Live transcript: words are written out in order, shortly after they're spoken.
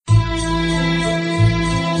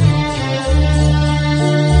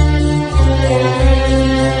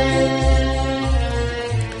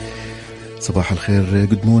Sabah al-Khair,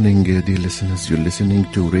 good morning dear listeners. You're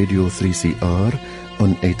listening to Radio 3CR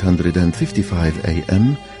on 855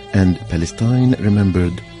 AM and Palestine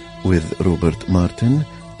Remembered with Robert Martin,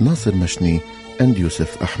 Nasser Mashni and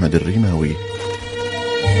Yusuf Ahmed al-Rimawi.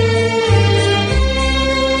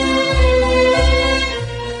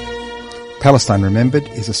 Palestine Remembered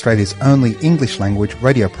is Australia's only English language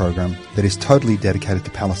radio program that is totally dedicated to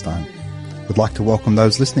Palestine. We'd like to welcome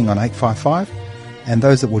those listening on 855 and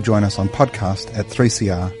those that will join us on podcast at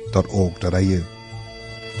 3cr.org.au.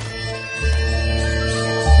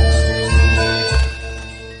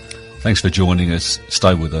 Thanks for joining us.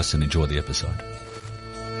 Stay with us and enjoy the episode.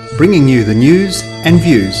 Bringing you the news and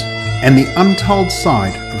views and the untold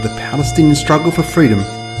side of the Palestinian struggle for freedom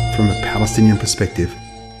from a Palestinian perspective.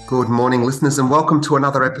 Good morning, listeners, and welcome to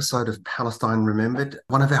another episode of Palestine Remembered.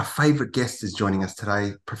 One of our favourite guests is joining us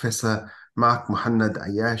today, Professor Muhannad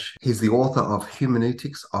Ayyash. He's the author of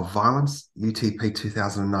Hermeneutics of Violence, UTP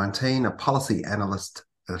 2019, a policy analyst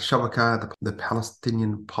at Shabaka, the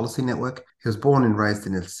Palestinian Policy Network. He was born and raised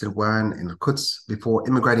in Silwan in Al-Quds before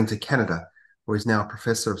immigrating to Canada, where he's now a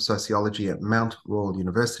professor of sociology at Mount Royal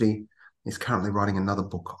University. He's currently writing another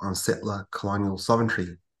book on settler colonial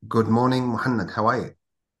sovereignty. Good morning, Muhannad. How are you?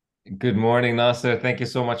 Good morning, Nasser. Thank you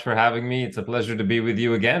so much for having me. It's a pleasure to be with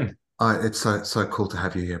you again. It's so cool to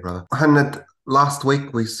have you here, brother. Muhannad, last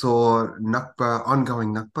week we saw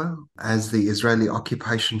ongoing Nakba, as the Israeli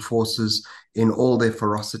occupation forces in all their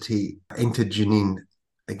ferocity entered Jenin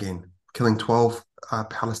again, killing 12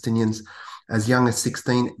 Palestinians as young as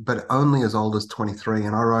 16, but only as old as 23.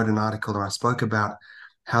 And I wrote an article and I spoke about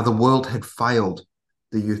how the world had failed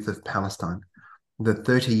the youth of Palestine. That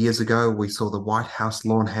 30 years ago, we saw the White House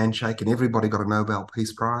lawn handshake and everybody got a Nobel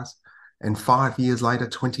Peace Prize. And 5 years later,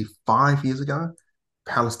 25 years ago,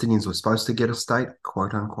 Palestinians were supposed to get a state,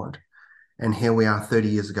 quote unquote. And here we are 30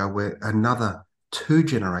 years ago, where another 2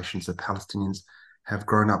 generations of Palestinians have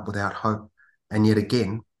grown up without hope. And yet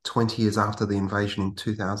again, 20 years after the invasion in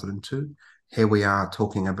 2002, here we are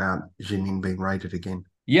talking about Jenin being raided again.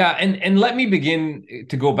 Yeah, and let me begin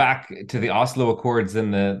to go back to the Oslo Accords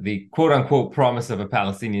and the quote-unquote promise of a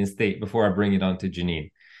Palestinian state before I bring it on to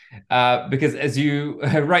Jenin. Because as you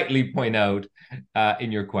rightly point out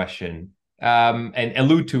in your question, and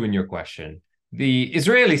allude to in your question, the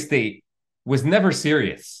Israeli state was never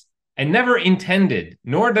serious and never intended,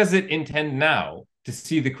 nor does it intend now, to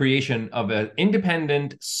see the creation of an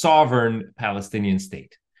independent, sovereign Palestinian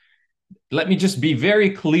state. Let me just be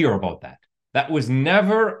very clear about that. That was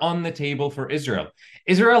never on the table for Israel.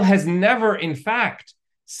 Israel has never, in fact,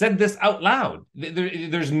 said this out loud.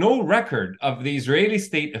 There's no record of the Israeli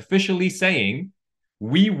state officially saying,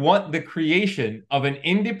 we want the creation of an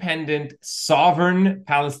independent, sovereign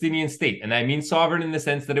Palestinian state. And I mean sovereign in the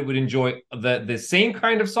sense that it would enjoy the same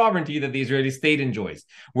kind of sovereignty that the Israeli state enjoys,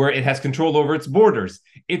 where it has control over its borders,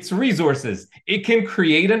 its resources. It can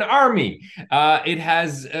create an army. It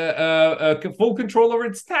has full control over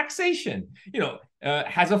its taxation,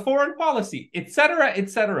 has a foreign policy, etc.,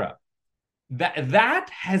 etc. That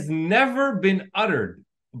has never been uttered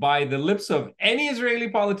by the lips of any Israeli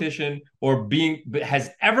politician or has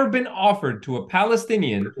ever been offered to a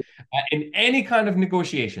Palestinian in any kind of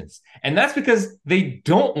negotiations. And that's because they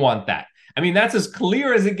don't want that. I mean, that's as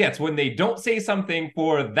clear as it gets. When they don't say something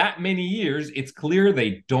for that many years, it's clear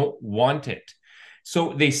they don't want it.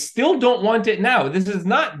 So they still don't want it now. This is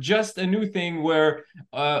not just a new thing where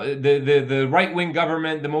the right-wing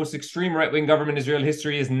government, the most extreme right-wing government in Israeli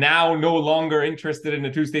history, is now no longer interested in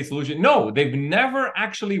a two-state solution. No, they've never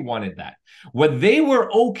actually wanted that. What they were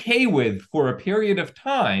okay with for a period of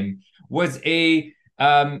time was a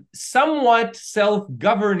somewhat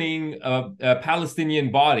self-governing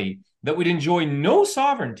Palestinian body that would enjoy no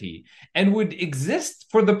sovereignty and would exist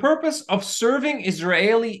for the purpose of serving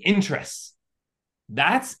Israeli interests.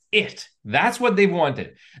 That's it. That's what they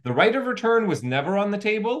wanted. The right of return was never on the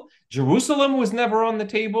table. Jerusalem was never on the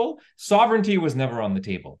table. Sovereignty was never on the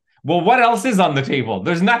table. Well, what else is on the table?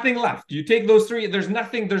 There's nothing left. You take those three, there's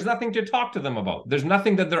nothing to talk to them about. There's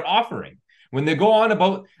nothing that they're offering. When they go on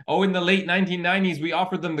about, in the late 1990s, we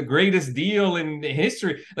offered them the greatest deal in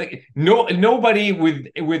history. Like nobody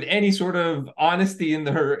with any sort of honesty in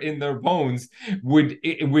their bones would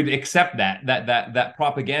accept that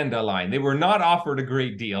propaganda line. They were not offered a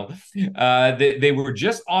great deal. They were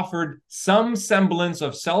just offered some semblance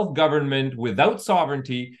of self-government without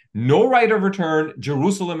sovereignty, no right of return.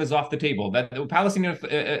 Jerusalem is off the table. That the Palestinian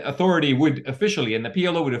Authority would officially, and the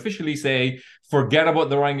PLO would officially say, forget about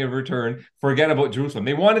the right of return. forget about Jerusalem.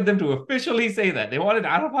 They wanted them to officially say that. They wanted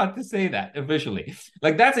Arafat to say that officially.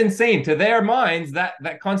 Like, that's insane. To their minds,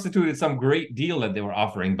 that constituted some great deal that they were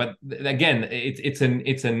offering. But again, it's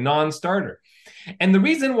a non-starter. And the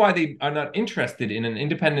reason why they are not interested in an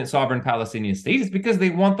independent sovereign Palestinian state is because they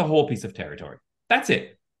want the whole piece of territory. That's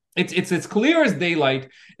it. It's as clear as daylight.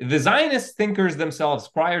 The Zionist thinkers themselves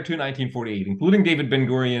prior to 1948, including David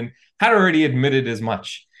Ben-Gurion, had already admitted as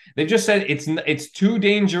much. They've just said it's too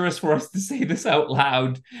dangerous for us to say this out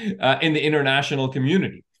loud in the international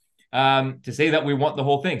community, to say that we want the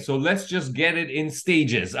whole thing. So let's just get it in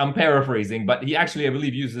stages. I'm paraphrasing, but he actually, I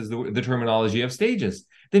believe, uses the terminology of stages.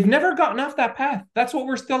 They've never gotten off that path. That's what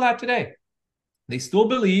we're still at today. They still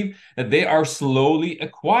believe that they are slowly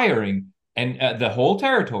acquiring and the whole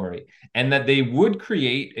territory, and that they would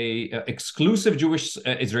create a exclusive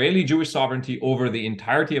Israeli Jewish sovereignty over the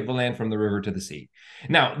entirety of the land from the river to the sea.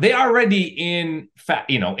 Now, they already in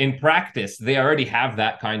practice, they already have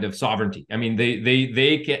that kind of sovereignty. I mean,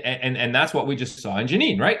 they can, and that's what we just saw in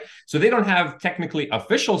Jenin, right? So they don't have technically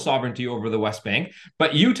official sovereignty over the West Bank,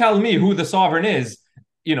 but you tell me who the sovereign is.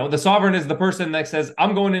 The sovereign is the person that says,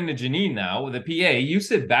 I'm going into Jenin now, the PA, you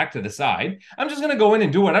sit back to the side. I'm just going to go in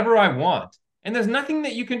and do whatever I want. And there's nothing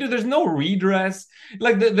that you can do. There's no redress.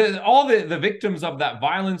 Like all the victims of that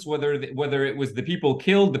violence, whether it was the people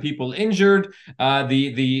killed, the people injured,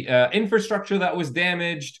 the infrastructure that was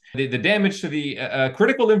damaged, the damage to the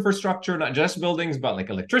critical infrastructure, not just buildings, but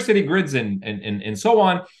like electricity grids and so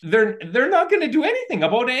on. They're not going to do anything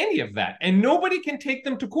about any of that, and nobody can take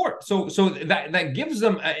them to court. So that gives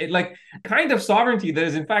them like kind of sovereignty that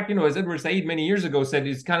is, in fact, as Edward Said many years ago said,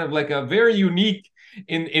 is kind of like a very unique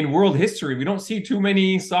in world history. We don't see too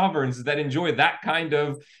many sovereigns that enjoy that kind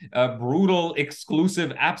of brutal,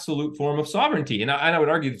 exclusive, absolute form of sovereignty. And I would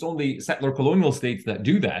argue it's only settler colonial states that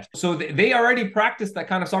do that. So they already practice that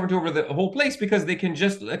kind of sovereignty over the whole place, because they can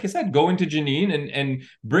just, like I said, go into Jenin and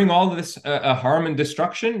bring all of this harm and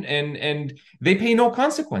destruction, and they pay no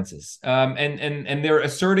consequences. And they're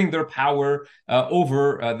asserting their power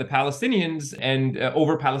over the Palestinians and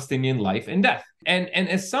over Palestinian life and death. And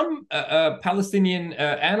as some Palestinian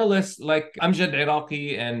analysts like Amjad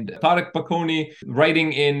Iraqi and Tariq Bakoni,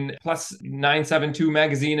 writing in Plus 972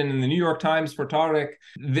 magazine and in the New York Times for Tariq,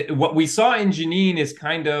 what we saw in Jenin is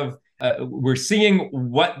kind of we're seeing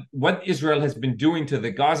what Israel has been doing to the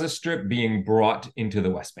Gaza Strip being brought into the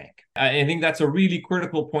West Bank. I think that's a really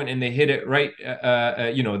critical point, and they hit it right.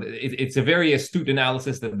 It's a very astute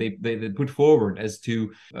analysis that they put forward as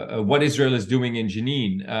to what Israel is doing in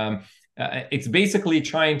Jenin. It's basically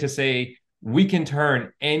trying to say we can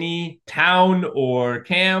turn any town or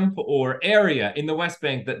camp or area in the West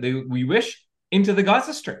Bank that we wish into the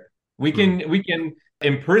Gaza Strip. We can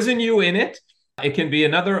imprison you in it. It can be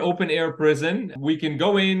another open air prison. We can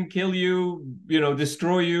go in, kill you,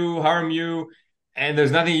 destroy you, harm you, and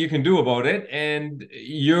there's nothing you can do about it. And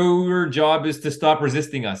your job is to stop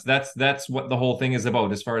resisting us. That's what the whole thing is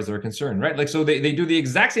about, as far as they're concerned, right? Like, so they do the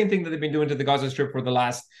exact same thing that they've been doing to the Gaza Strip for the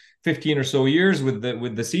last 15 or so years with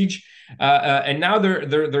the siege, and now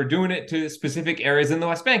they're doing it to specific areas in the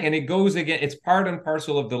West Bank, and it goes again. It's part and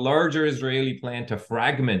parcel of the larger Israeli plan to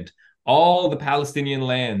fragment all the Palestinian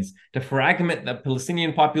lands, to fragment the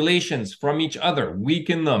Palestinian populations from each other,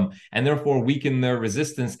 weaken them, and therefore weaken their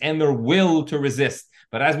resistance and their will to resist.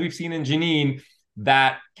 But as we've seen in Jenin,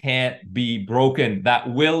 that can't be broken.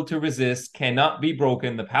 That will to resist cannot be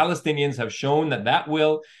broken. The Palestinians have shown that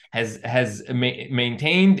will has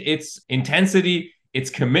maintained its intensity, its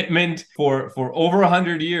commitment for over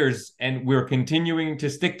 100 years, and we're continuing to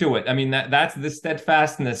stick to it. I mean, that's the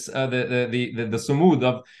steadfastness, the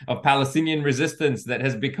sumud of Palestinian resistance that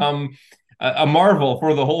has become a marvel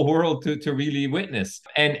for the whole world to really witness.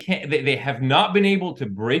 And they have not been able to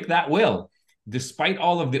break that will, despite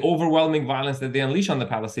all of the overwhelming violence that they unleash on the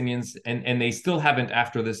Palestinians, and they still haven't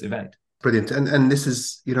after this event. Brilliant. And this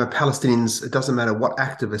is, Palestinians, it doesn't matter what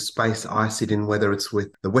activist space I sit in, whether it's with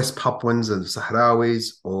the West Papuans and the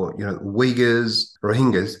Sahrawis or, Uyghurs,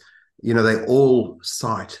 Rohingyas, they all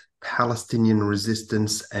cite Palestinian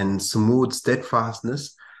resistance and Sumud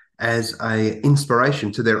steadfastness as an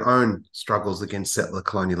inspiration to their own struggles against settler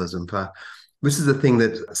colonialism. This is the thing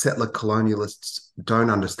that settler colonialists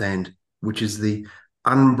don't understand, which is the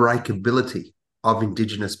unbreakability of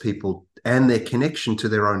Indigenous people and their connection to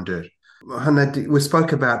their own dirt. Muhannad, we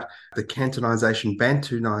spoke about the Cantonization,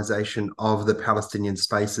 Bantunization of the Palestinian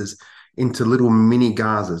spaces into little mini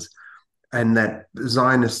Gazas, and that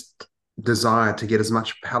Zionist desire to get as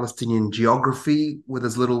much Palestinian geography with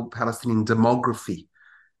as little Palestinian demography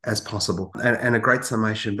as possible, and a great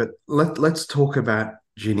summation. But let's talk about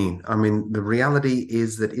Jenin. I mean, the reality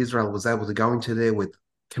is that Israel was able to go into there with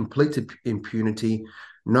complete impunity,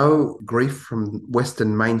 no grief from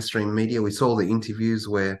Western mainstream media. We saw the interviews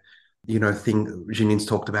where, Jenin's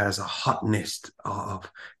talked about as a hot nest of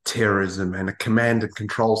terrorism and a command and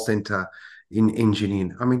control center in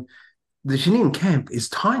Jenin. I mean, the Jenin camp is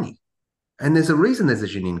tiny, and there's a reason there's a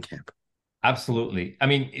Jenin camp. Absolutely. I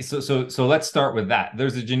mean, so let's start with that.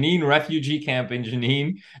 There's a Jenin refugee camp in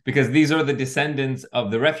Jenin because these are the descendants of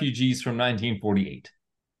the refugees from 1948.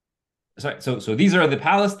 So these are the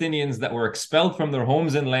Palestinians that were expelled from their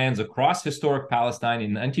homes and lands across historic Palestine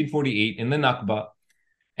in 1948 in the Nakba,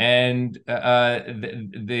 and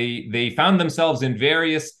they found themselves in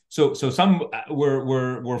various. So some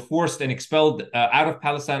were forced and expelled out of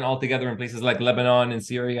Palestine altogether in places like Lebanon and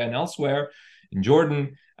Syria and elsewhere, in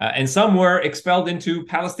Jordan. And some were expelled into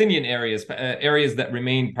Palestinian areas, areas that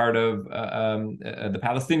remained part of the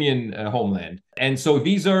Palestinian homeland. And so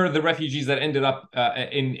these are the refugees that ended up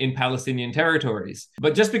in Palestinian territories.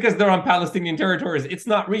 But just because they're on Palestinian territories, it's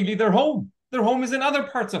not really their home. Their home is in other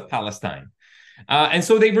parts of Palestine. And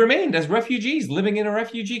so they've remained as refugees living in a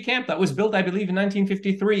refugee camp that was built, I believe, in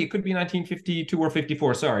 1953. It could be 1952 or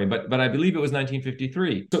 54, sorry, but I believe it was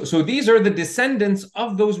 1953. So these are the descendants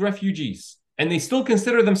of those refugees. And they still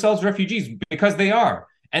consider themselves refugees because they are.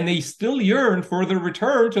 And they still yearn for their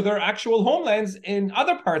return to their actual homelands in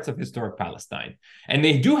other parts of historic Palestine. And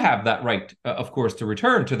they do have that right, of course, to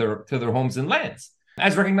return to their homes and lands,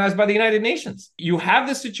 as recognized by the United Nations. You have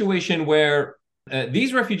the situation where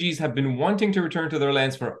these refugees have been wanting to return to their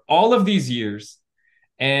lands for all of these years.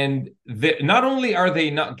 And not only are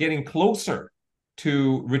they not getting closer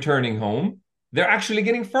to returning home, they're actually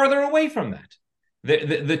getting further away from that.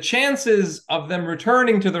 The chances of them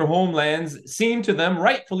returning to their homelands seem to them,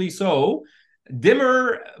 rightfully so,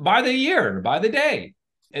 dimmer by the year, by the day.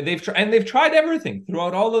 And they've tried everything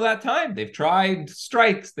throughout all of that time. They've tried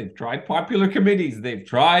strikes, they've tried popular committees, they've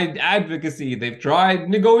tried advocacy, they've tried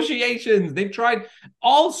negotiations, they've tried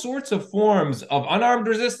all sorts of forms of unarmed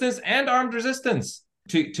resistance and armed resistance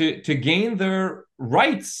to gain their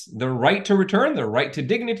rights, their right to return, their right to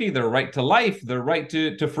dignity, their right to life, their right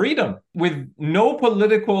to freedom. With no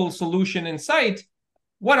political solution in sight,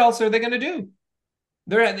 what else are they going to do?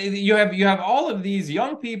 You have all of these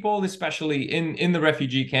young people, especially in the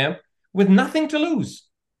refugee camp, with nothing to lose,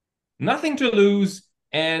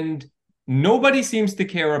 and nobody seems to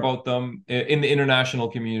care about them in the international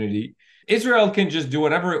community. Israel can just do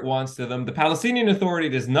whatever it wants to them. The Palestinian Authority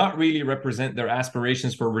does not really represent their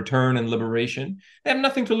aspirations for return and liberation. They have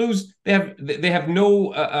nothing to lose. They have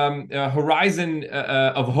no horizon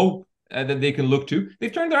of hope that they can look to.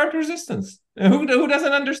 They've turned to armed resistance. Who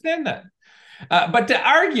doesn't understand that? But to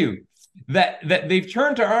argue that they've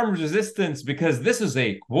turned to armed resistance because this is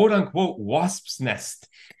a quote unquote wasp's nest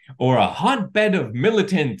or a hotbed of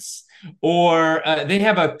militants, or they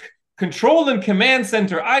have a control and command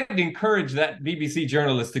center. I'd encourage that BBC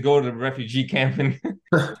journalist to go to the refugee camp in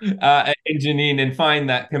Jenin and find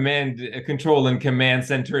that control and command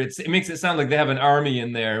center. It makes it sound like they have an army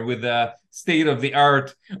in there with state of the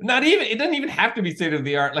art. It doesn't even have to be state of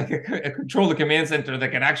the art, like a control and command center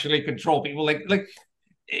that can actually control people.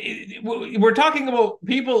 We're talking about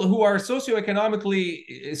people who are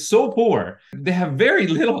socioeconomically so poor. They have very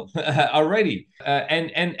little already.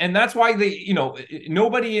 And that's why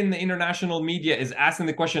nobody in the international media is asking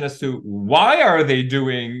the question as to why are they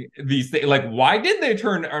doing these things? Like, why did they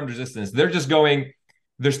turn to armed resistance? They're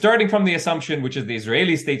starting from the assumption, which is the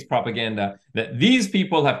Israeli state's propaganda, that these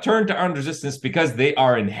people have turned to armed resistance because they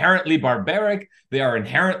are inherently barbaric, they are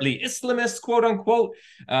inherently Islamist, quote unquote,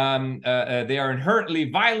 they are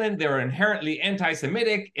inherently violent, they are inherently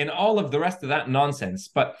anti-Semitic, and all of the rest of that nonsense.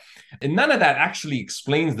 But none of that actually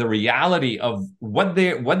explains the reality of what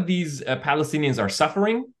these Palestinians are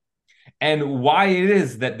suffering and why it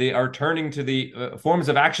is that they are turning to the forms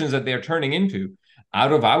of actions that they are turning into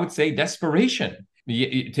out of, I would say, desperation.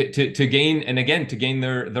 To gain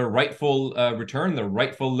their rightful return, their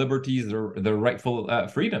rightful liberties, their rightful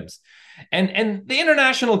freedoms, and the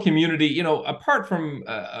international community, apart from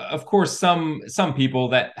of course some people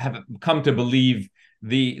that have come to believe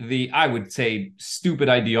the I would say stupid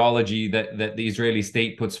ideology that the Israeli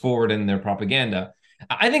state puts forward in their propaganda.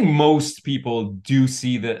 I think most people do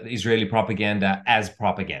see the Israeli propaganda as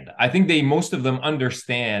propaganda. I think most of them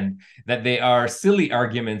understand that they are silly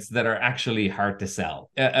arguments that are actually hard to sell.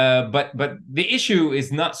 But the issue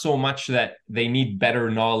is not so much that they need better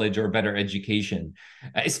knowledge or better education,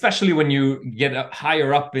 especially when you get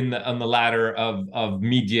higher up on the ladder of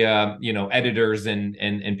media, editors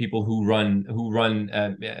and people who run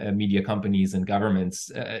media companies and governments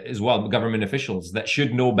as well, government officials that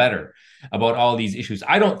should know better about all these issues.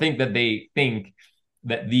 I don't think that they think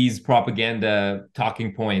that these propaganda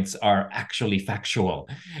talking points are actually factual.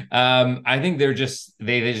 I think they just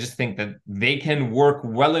think that they can work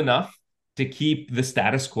well enough to keep the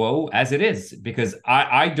status quo as it is, because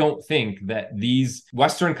I don't think that these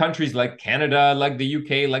Western countries like Canada, like the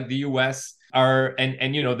UK, like the US are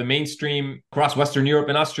and the mainstream across Western Europe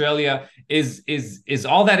and Australia is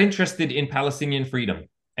all that interested in Palestinian freedom.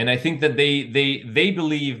 And I think that they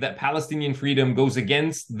believe that Palestinian freedom goes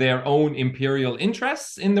against their own imperial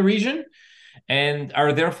interests in the region and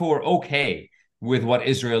are therefore okay with what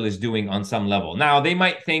Israel is doing on some level. Now, they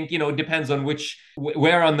might think, it depends on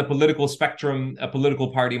where on the political spectrum a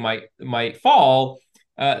political party might fall.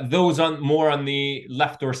 Those more on the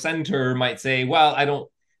left or center might say, well,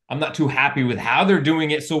 I'm not too happy with how they're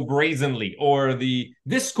doing it so brazenly, or the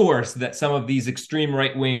discourse that some of these extreme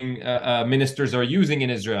right-wing ministers are using in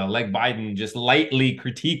Israel, like Biden just lightly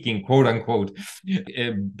critiquing, quote unquote,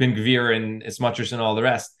 Ben Gvir and Smotrich and all the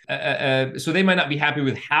rest. So they might not be happy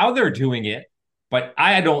with how they're doing it, but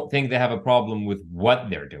I don't think they have a problem with what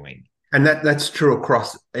they're doing. And that's true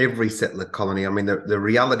across every settler colony. I mean, the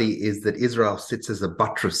reality is that Israel sits as a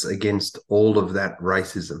buttress against all of that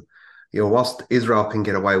racism. Whilst Israel can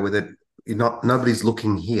get away with it, nobody's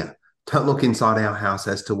looking here. Don't look inside our house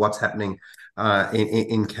as to what's happening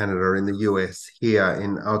in Canada, in the US, here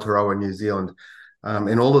in Aotearoa, New Zealand,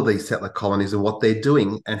 in all of these settler colonies, and what they're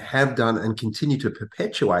doing and have done and continue to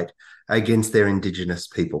perpetuate against their Indigenous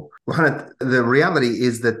people. The reality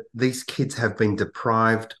is that these kids have been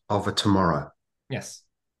deprived of a tomorrow. Yes.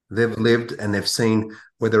 They've lived and they've seen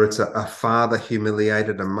whether it's a father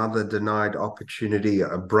humiliated, a mother denied opportunity,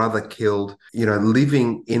 a brother killed,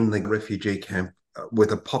 living in the refugee camp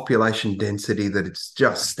with a population density that it's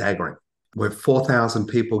just staggering, where 4,000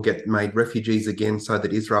 people get made refugees again so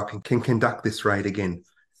that Israel can conduct this raid again.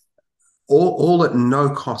 All at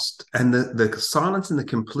no cost. And the silence and the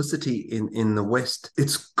complicity in the West,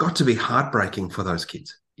 it's got to be heartbreaking for those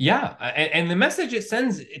kids. Yeah, and the message it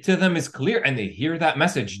sends to them is clear, and they hear that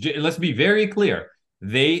message. Let's be very clear.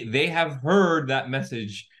 They have heard that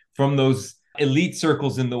message from those elite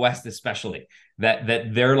circles in the West, especially, that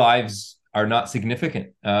their lives are not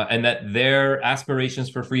significant, and that their aspirations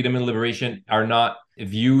for freedom and liberation are not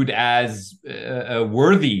viewed as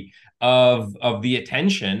worthy of the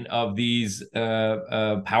attention of these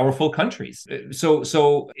powerful countries.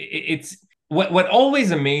 So it's what always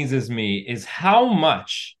amazes me is how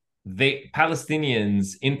much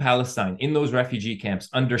Palestinians in Palestine, in those refugee camps,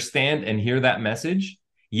 understand and hear that message,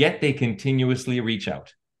 yet they continuously reach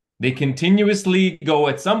out. They continuously go,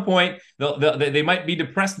 at some point, they might be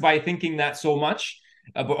depressed by thinking that so much,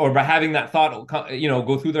 or by having that thought,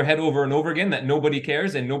 go through their head over and over again, that nobody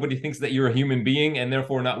cares and nobody thinks that you're a human being and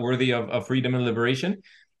therefore not worthy of freedom and liberation.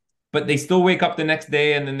 But they still wake up the next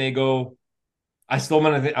day and then they go, I'm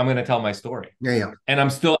going to tell my story. Yeah. And I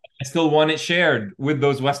still want it shared with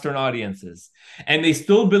those Western audiences. And they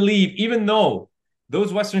still believe, even though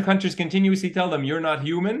those Western countries continuously tell them you're not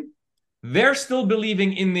human, they're still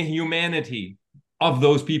believing in the humanity of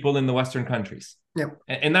those people in the Western countries. Yeah.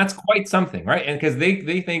 And that's quite something, right? And because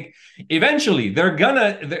they think eventually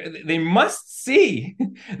they must see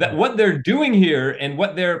that what they're doing here and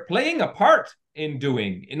what they're playing a part in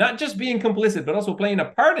doing, and not just being complicit, but also playing a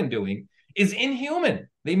part in doing, is inhuman.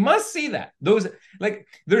 They must see that.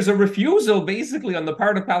 There's a refusal basically on the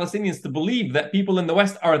part of Palestinians to believe that people in the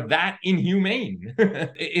West are that inhumane.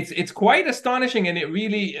 It's quite astonishing, and it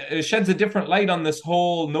really sheds a different light on this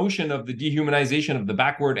whole notion of the dehumanization of the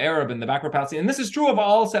backward Arab and the backward Palestinian. And this is true of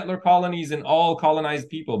all settler colonies and all colonized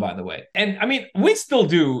people, by the way. And I mean, we still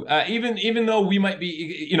do, even though we might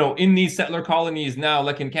be, in these settler colonies now,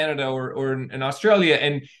 like in Canada or in Australia,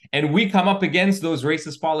 and we come up against those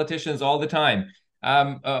racist politicians all the time.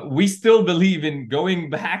 We still believe in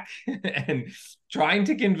going back and trying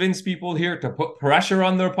to convince people here to put pressure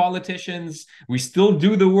on their politicians. We still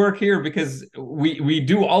do the work here because we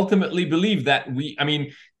do ultimately believe that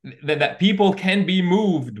that people can be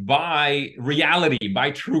moved by reality,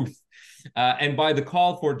 by truth. and by the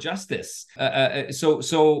call for justice.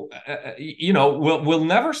 We'll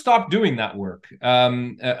never stop doing that work.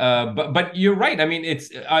 But you're right. I mean,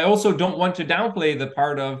 I also don't want to downplay the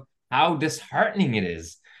part of how disheartening it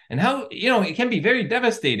is. And how, it can be very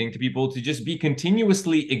devastating to people to just be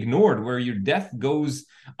continuously ignored, where your death goes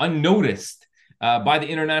unnoticed by the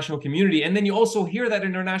international community. And then you also hear that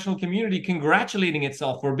international community congratulating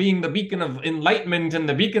itself for being the beacon of enlightenment and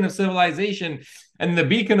the beacon of civilization and the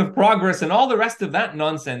beacon of progress and all the rest of that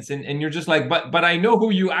nonsense. And you're just like, but I know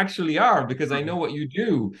who you actually are because I know what you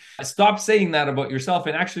do. Stop saying that about yourself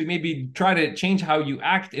and actually maybe try to change how you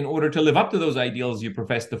act in order to live up to those ideals you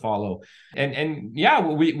profess to follow. And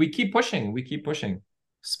we keep pushing. We keep pushing.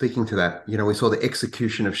 Speaking to that, we saw the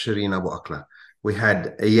execution of Shireen Abu Akleh. We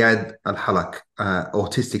had Iyad al-Halak,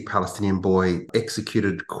 autistic Palestinian boy,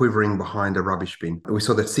 executed quivering behind a rubbish bin. We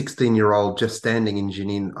saw that 16-year-old just standing in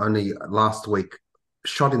Jenin only last week,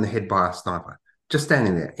 shot in the head by a sniper, just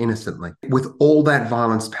standing there innocently. With all that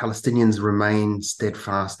violence, Palestinians remain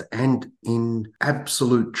steadfast and in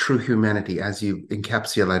absolute true humanity, as you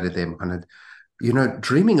encapsulated them, Muhannad.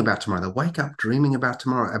 Dreaming about tomorrow. They wake up dreaming about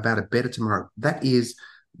tomorrow, about a better tomorrow. That is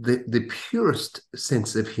the purest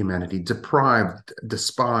sense of humanity, deprived,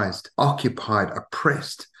 despised, occupied,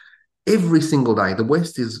 oppressed. Every single day, the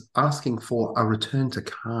West is asking for a return to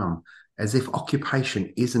calm, as if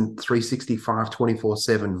occupation isn't 365,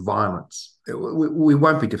 24/7 violence. We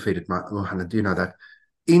won't be defeated, Muhannad, do you know that?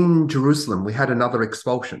 In Jerusalem, we had another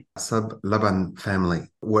expulsion. Sub Laban family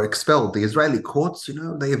were expelled. The Israeli courts,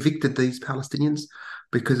 they evicted these Palestinians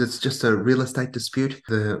because it's just a real estate dispute.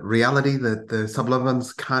 The reality that the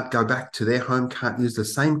Sub-Labans can't go back to their home, can't use the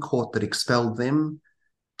same court that expelled them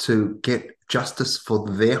to get justice for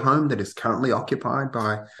their home that is currently occupied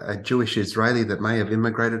by a Jewish Israeli that may have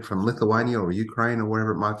immigrated from Lithuania or Ukraine or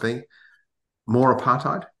wherever it might be. More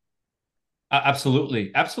apartheid.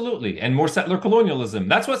 Absolutely. And more settler colonialism.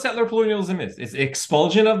 That's what settler colonialism is. It's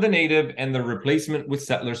expulsion of the native and the replacement with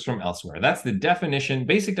settlers from elsewhere. That's the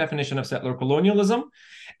basic definition of settler colonialism.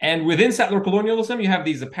 And within settler colonialism, you have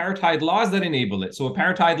these apartheid laws that enable it. So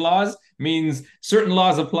apartheid laws means certain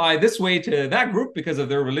laws apply this way to that group because of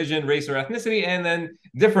their religion, race, or ethnicity, and then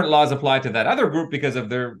different laws apply to that other group because of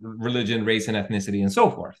their religion, race, and ethnicity, and so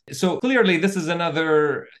forth. So clearly, this is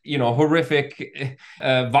another, horrific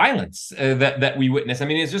violence that we witness. I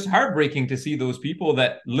mean, it's just heartbreaking to see those people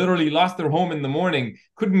that literally lost their home in the morning,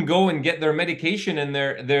 couldn't go and get their medication and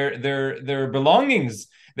their belongings.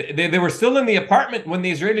 They were still in the apartment when the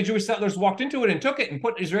Israeli Jewish settlers walked into it and took it and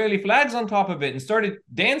put Israeli flags on top of it and started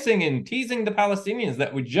dancing and teasing the Palestinians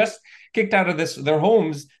that were just kicked out of their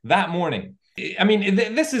homes that morning. I mean,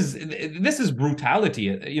 this is brutality.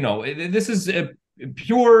 This is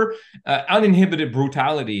pure, uninhibited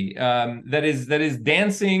brutality that is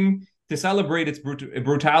dancing to celebrate its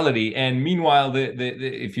brutality. And meanwhile,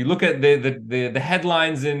 if you look at the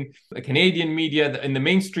headlines in the Canadian media, in the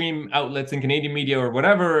mainstream outlets in Canadian media or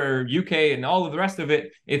whatever, or UK and all of the rest of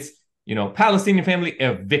it, it's, Palestinian family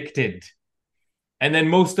evicted. And then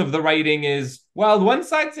most of the writing is, well, one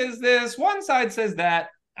side says this, one side says that.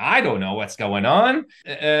 I don't know what's going on.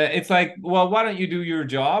 It's like, well, why don't you do your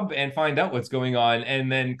job and find out what's going on and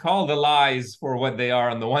then call the lies for what they are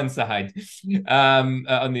on the one side,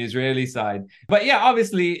 on the Israeli side. But yeah,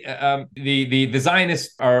 obviously, the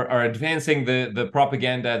Zionists are advancing the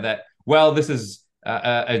propaganda that, well, this is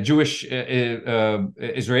a Jewish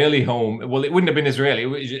Israeli home. Well, it wouldn't have been Israeli. It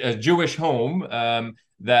was a Jewish home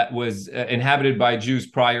that was inhabited by Jews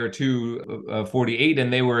prior to 48,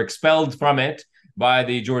 and they were expelled from it by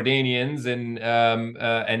the Jordanians,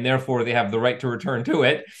 and therefore they have the right to return to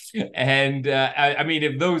it. And I mean,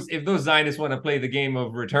 if those Zionists want to play the game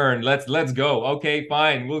of return, let's go. Okay,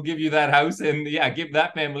 fine, we'll give you that house, and give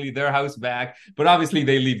that family their house back. But obviously,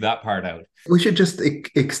 they leave that part out. We should just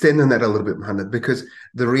extend on that a little bit, Muhannad, because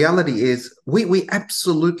the reality is we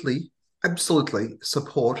absolutely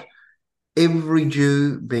support every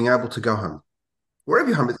Jew being able to go home, wherever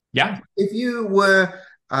your home is. Yeah. If you were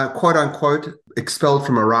quote unquote expelled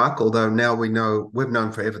from Iraq, although now we've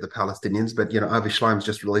known forever the Palestinians, but Avi Shlaim's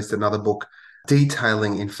just released another book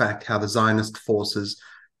detailing, in fact, how the Zionist forces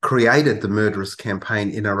created the murderous campaign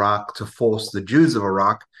in Iraq to force the Jews of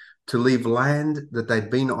Iraq to leave land that they'd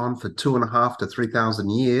been on for 2,500 to 3,000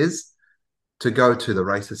 years to go to the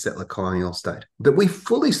racist settler colonial state. That we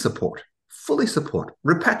fully support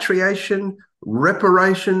repatriation,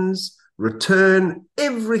 reparations, return,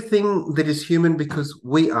 everything that is human, because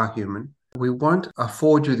we are human. We won't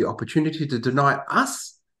afford you the opportunity to deny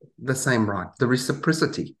us the same right, the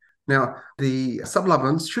reciprocity Now, the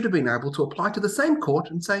sublevants should have been able to apply to the same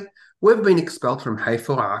court and say, we've been expelled from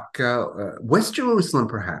Haifa, Raqqa, West Jerusalem,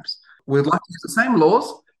 perhaps. We'd like to use the same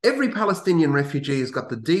laws. Every Palestinian refugee has got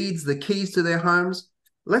the deeds, the keys to their homes.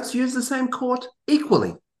 Let's use the same court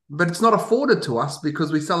equally. But it's not afforded to us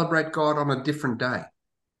because we celebrate God on a different day.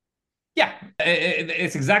 Yeah,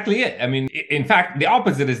 it's exactly it. I mean, in fact, the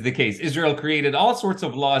opposite is the case. Israel created all sorts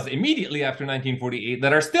of laws immediately after 1948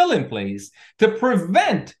 that are still in place to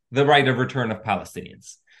prevent the right of return of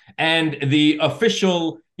Palestinians. And the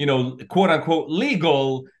official, quote unquote,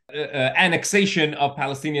 legal annexation of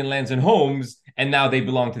Palestinian lands and homes, and now they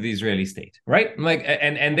belong to the Israeli state, right?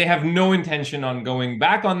 And they have no intention on going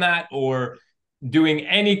back on that or doing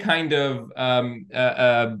any kind of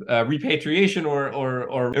repatriation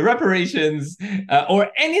or reparations or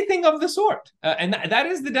anything of the sort. And that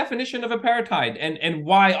is the definition of apartheid, and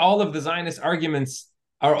why all of the Zionist arguments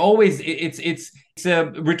are always, it's a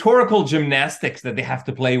rhetorical gymnastics that they have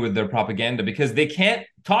to play with their propaganda, because they can't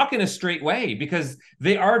talk in a straight way, because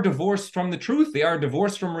they are divorced from the truth. They are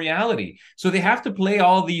divorced from reality. So they have to play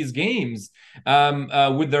all these games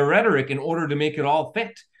with their rhetoric in order to make it all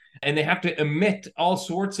fit. And they have to emit all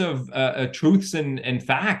sorts of truths and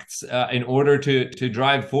facts in order to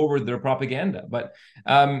drive forward their propaganda. But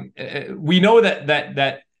we know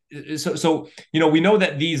that we know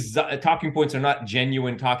that these talking points are not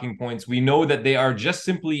genuine talking points. We know that they are just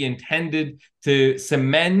simply intended to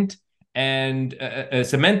cement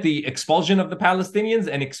the expulsion of the Palestinians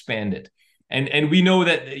and expand it. And we know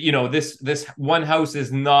that this one house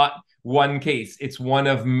is not one case. It's one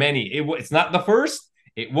of many. It's not the first.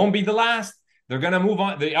 It won't be the last. They're going to move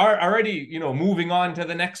on. They are already, moving on to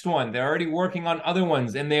the next one. They're already working on other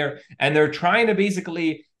ones, and they're trying to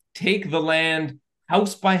basically take the land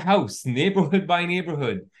house by house, neighborhood by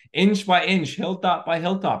neighborhood, inch by inch, hilltop by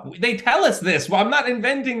hilltop. They tell us this. Well, I'm not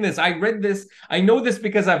inventing this. I read this. I know this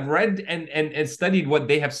because I've read and studied what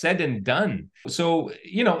they have said and done. So,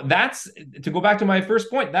 that's, to go back to my first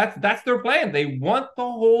point, that's their plan. They want the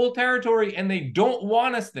whole territory, and they don't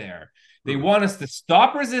want us there. They want us to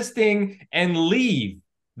stop resisting and leave.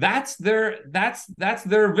 That's their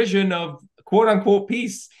vision of quote unquote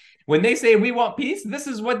peace. When they say we want peace, this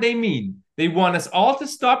is what they mean. They want us all to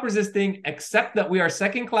stop resisting, accept that we are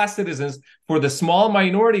second-class citizens for the small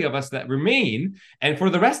minority of us that remain, and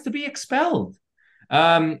for the rest to be expelled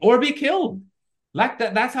or be killed. Like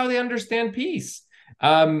that. That's how they understand peace.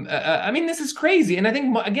 This is crazy. And I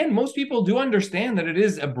think, again, most people do understand that it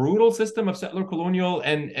is a brutal system of settler colonial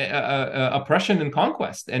and oppression and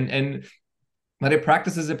conquest, and that it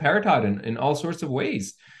practices apartheid in all sorts of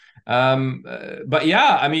ways. But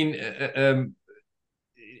yeah,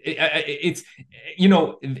 it's,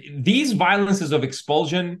 these violences of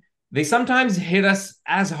expulsion, they sometimes hit us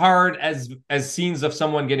as hard as scenes of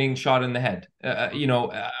someone getting shot in the head.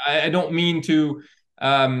 I don't mean to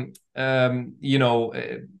downplay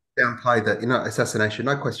the assassination,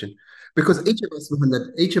 no question, because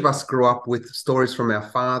each of us grew up with stories from our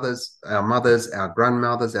fathers, our mothers, our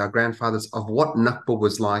grandmothers, our grandfathers of what Nakba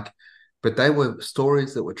was like, but they were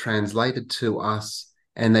stories that were translated to us,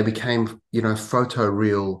 and they became photo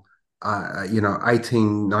real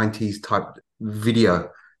 1890s type video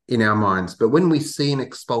in our minds. But when we see an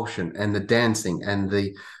expulsion and the dancing and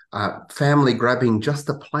the family grabbing just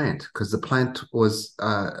a plant, because the plant was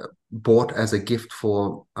bought as a gift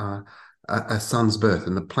for a son's birth,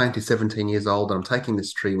 and the plant is 17 years old, and I'm taking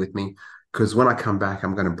this tree with me because when I come back,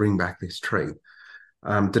 I'm going to bring back this tree.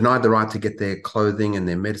 Denied the right to get their clothing and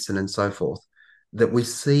their medicine and so forth, that we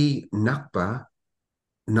see Nakba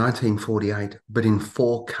 1948, but in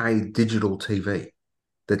 4K digital TV,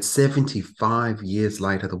 that 75 years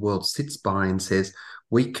later, the world sits by and says,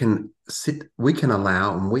 we can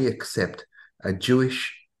allow and we accept a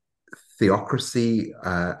Jewish theocracy,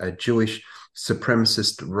 a Jewish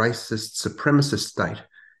supremacist, racist, supremacist state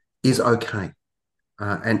is okay.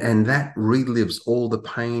 And that relives all the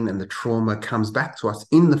pain, and the trauma comes back to us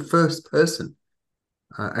in the first person.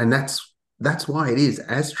 And that's why it is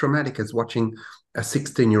as traumatic as watching a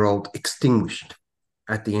 16-year-old extinguished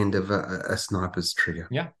at the end of a sniper's trigger.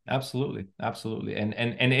 Yeah, absolutely. Absolutely.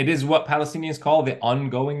 And it is what Palestinians call the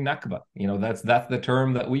ongoing Nakba. That's the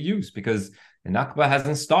term that we use, because the Nakba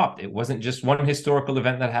hasn't stopped. It wasn't just one historical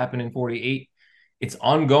event that happened in 48. It's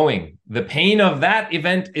ongoing. The pain of that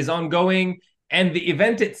event is ongoing, and the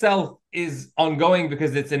event itself is ongoing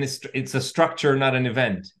because it's a structure, not an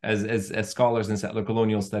event, as scholars in settler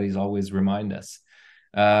colonial studies always remind us.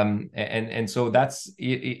 And so that's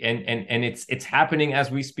and it's happening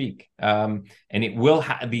as we speak, and it will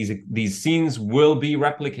these scenes will be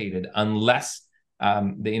replicated unless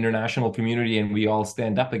the international community, and we all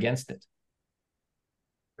stand up against it.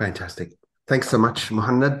 Fantastic. Thanks so much,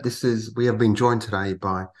 Muhannad. We have been joined today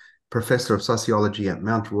by Professor of Sociology at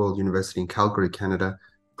Mount Royal University in Calgary, Canada,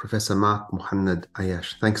 Professor Mark Muhannad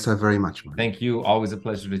Ayyash. Thanks so very much, Muhannad. Thank you. Always a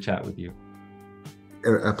pleasure to chat with you.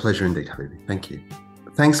 A pleasure indeed, Habibi. Thank you.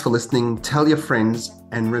 Thanks for listening. Tell your friends,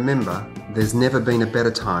 and remember, there's never been a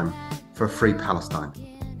better time for a free Palestine.